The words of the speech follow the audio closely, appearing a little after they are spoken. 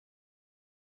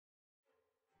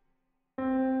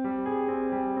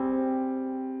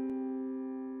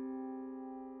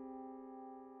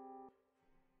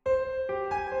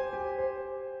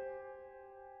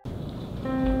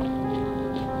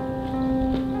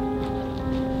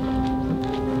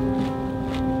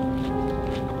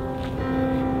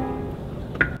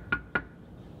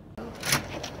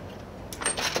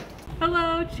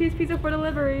cheese pizza for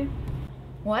delivery.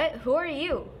 What? Who are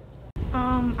you?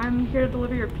 I'm here to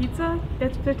deliver your pizza.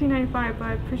 It's $15.95, but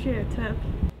I appreciate a tip.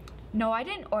 No, I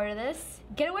didn't order this.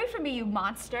 Get away from me, you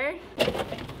monster.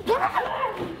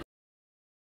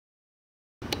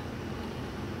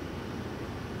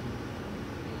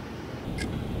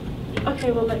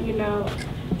 Okay, we'll let you know.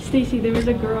 Stacy, there was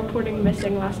a girl reporting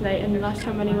missing last night, and the last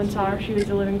time anyone saw her, she was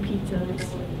delivering pizzas.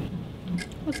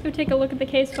 Let's go take a look at the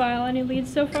case file. Any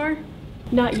leads so far?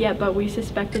 Not yet, but we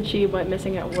suspected she went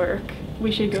missing at work.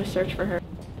 We should go search for her.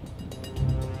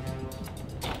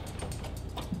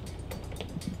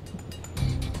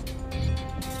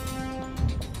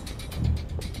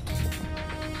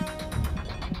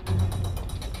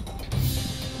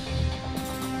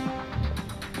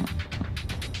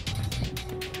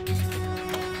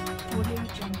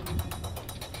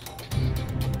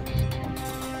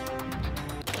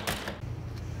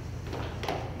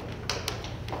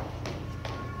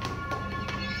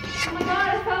 Oh my god,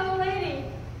 I found the lady!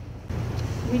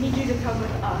 We need you to come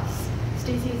with us.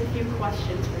 Stacy has a few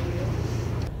questions for you.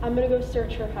 I'm gonna go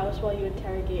search her house while you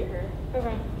interrogate her.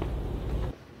 Okay.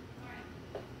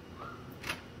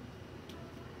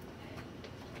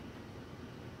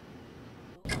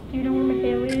 Do you know where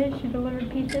Michaela is? She delivered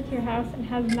pizza to your house and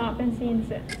has not been seen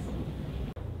since.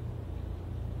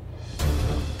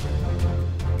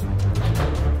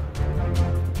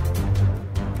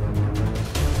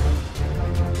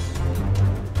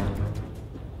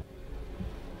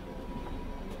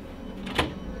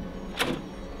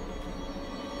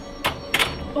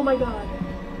 Oh my god.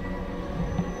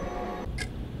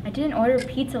 I didn't order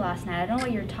pizza last night. I don't know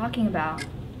what you're talking about.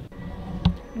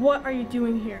 What are you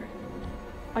doing here?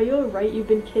 Are you alright? You've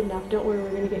been kidnapped. Don't worry,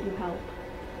 we're gonna get you help.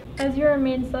 As your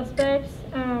main suspects,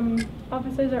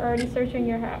 officers are already searching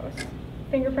your house.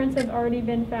 Fingerprints have already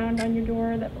been found on your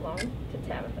door that belong to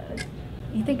Tabitha's.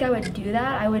 You think I would do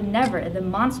that? I would never. The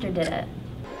monster did it.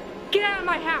 Get out of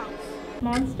my house!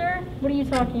 Monster? What are you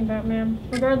talking about, ma'am?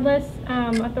 Regardless,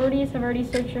 authorities have already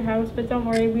searched your house, but don't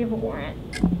worry, we have a warrant.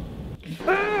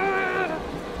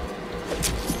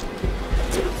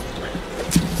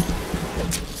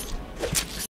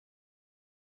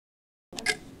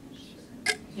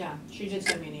 Yeah, she just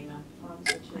sent me an email.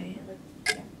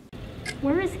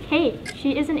 Where is Kate?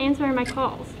 She isn't answering my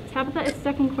calls. Tabitha is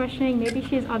stuck in questioning. Maybe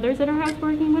she has others at her house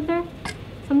working with her.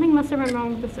 Something must have been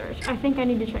wrong with the search. I think I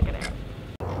need to check it out.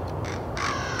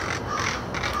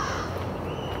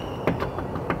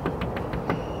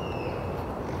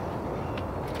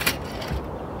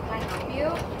 Can I help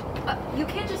you? You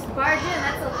can't just barge in.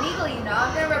 That's illegal, you know.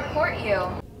 I'm gonna report you.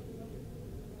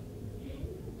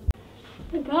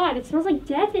 Oh my god, it smells like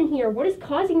death in here. What is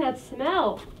causing that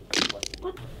smell?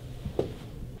 What?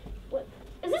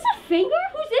 Is this a finger?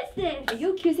 Whose is this? Are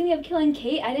you accusing me of killing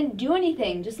Kate? I didn't do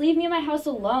anything. Just leave me in my house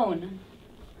alone.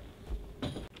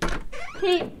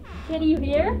 Kate, are you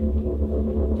here?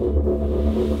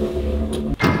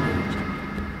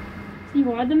 So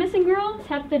you are the missing girl?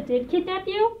 Tabitha did kidnap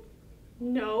you?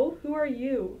 No, who are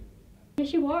you?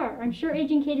 Yes, you are. I'm sure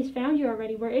Agent Kate has found you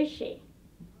already. Where is she?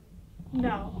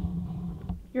 No.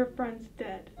 Your friend's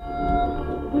dead.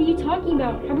 What are you talking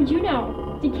about? How would you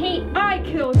know? Did Kate... I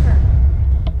killed her!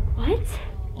 What?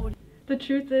 The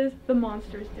truth is, the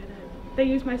monsters did it. They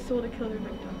used my soul to kill their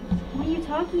victims. What are you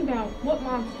talking about? What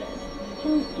monster?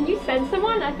 Can you send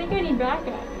someone? I think I need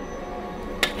backup.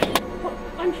 Well,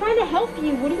 I'm trying to help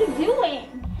you. What are you doing?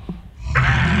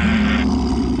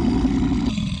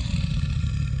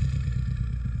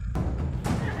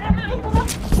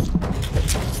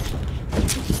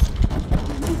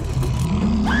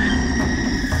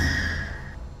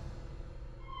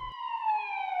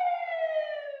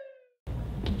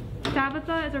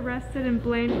 Tabitha is arrested and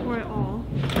blamed for it all.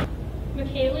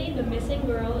 Michaela, the missing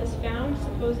girl, is found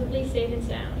supposedly safe and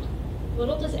sound.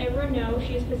 Little does everyone know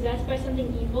she is possessed by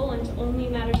something evil, and it's only a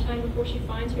matter of time before she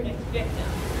finds her next victim.